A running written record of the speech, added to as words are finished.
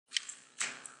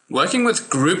Working with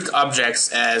grouped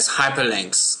objects as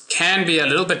hyperlinks can be a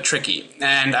little bit tricky,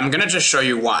 and I'm going to just show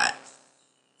you why.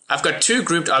 I've got two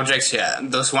grouped objects here,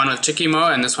 this one with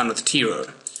Chickimo and this one with Tiro.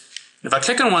 If I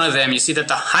click on one of them, you see that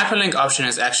the hyperlink option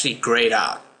is actually grayed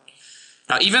out.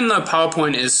 Now, even though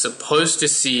PowerPoint is supposed to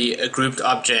see a grouped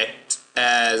object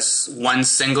as one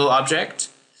single object,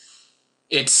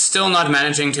 it's still not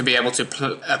managing to be able to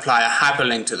apply a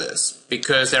hyperlink to this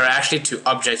because there are actually two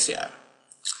objects here.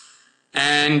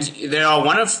 And there are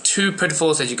one of two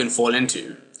pitfalls that you can fall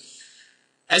into.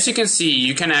 As you can see,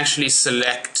 you can actually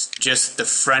select just the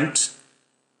front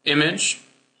image,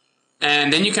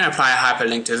 and then you can apply a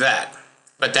hyperlink to that.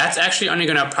 But that's actually only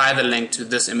going to apply the link to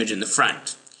this image in the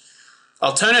front.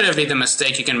 Alternatively, the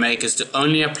mistake you can make is to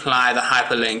only apply the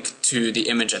hyperlink to the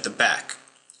image at the back.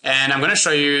 And I'm going to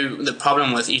show you the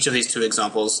problem with each of these two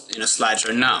examples in a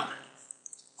slideshow now.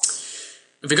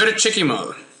 If we go to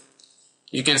Chickimo,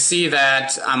 you can see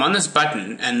that I'm on this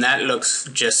button and that looks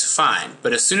just fine.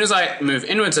 But as soon as I move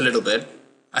inwards a little bit,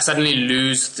 I suddenly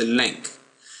lose the link.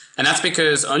 And that's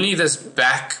because only this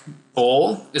back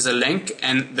ball is a link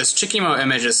and this Chickimo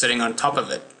image is sitting on top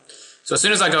of it. So as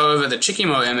soon as I go over the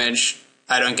Chickimo image,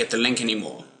 I don't get the link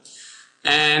anymore.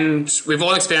 And we've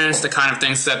all experienced the kind of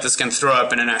things that this can throw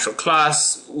up in an actual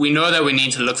class. We know that we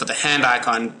need to look for the hand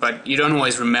icon, but you don't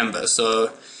always remember.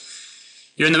 So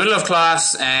you're in the middle of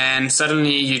class and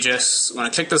suddenly you just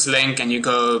want to click this link and you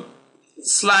go a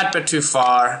slight bit too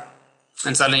far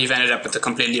and suddenly you've ended up with the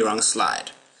completely wrong slide.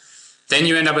 Then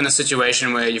you end up in a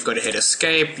situation where you've got to hit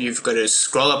escape, you've got to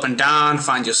scroll up and down,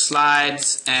 find your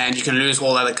slides, and you can lose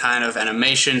all other kind of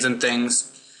animations and things.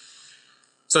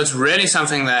 So it's really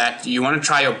something that you want to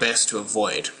try your best to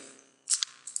avoid.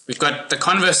 We've got the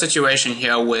converse situation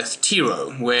here with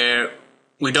Tiro, where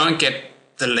we don't get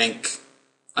the link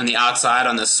on the outside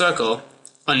on the circle,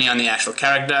 only on the actual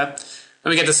character, and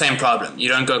we get the same problem. You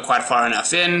don't go quite far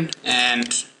enough in,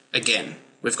 and again,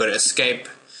 we've got to escape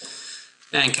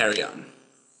and carry on.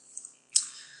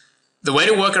 The way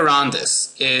to work around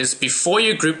this is before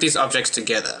you group these objects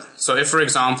together. So if, for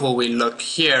example, we look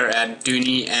here at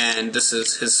Dooney and this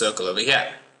is his circle over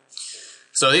here.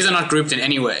 So these are not grouped in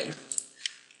any way.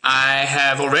 I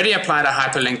have already applied a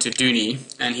hyperlink to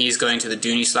Dooney and he's going to the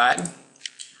Dooney slide.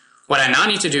 What I now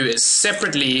need to do is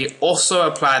separately also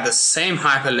apply the same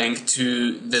hyperlink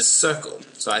to this circle.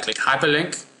 So I click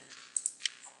hyperlink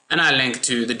and I link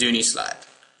to the Dooney slide.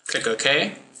 Click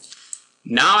OK.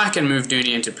 Now I can move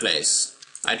Dooney into place.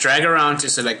 I drag around to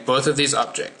select both of these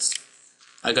objects.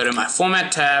 I go to my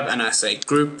Format tab and I say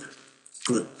Group,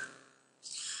 Group.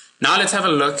 Now let's have a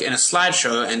look in a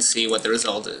slideshow and see what the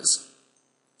result is.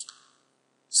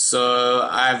 So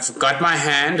I've got my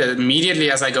hand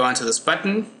immediately as I go onto this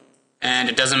button, and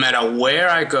it doesn't matter where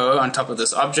I go on top of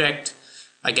this object,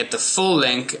 I get the full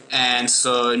link, and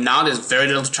so now there's very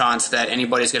little chance that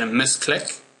anybody's going to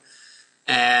misclick,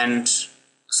 and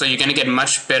so you're going to get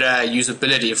much better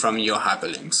usability from your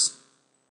hyperlinks.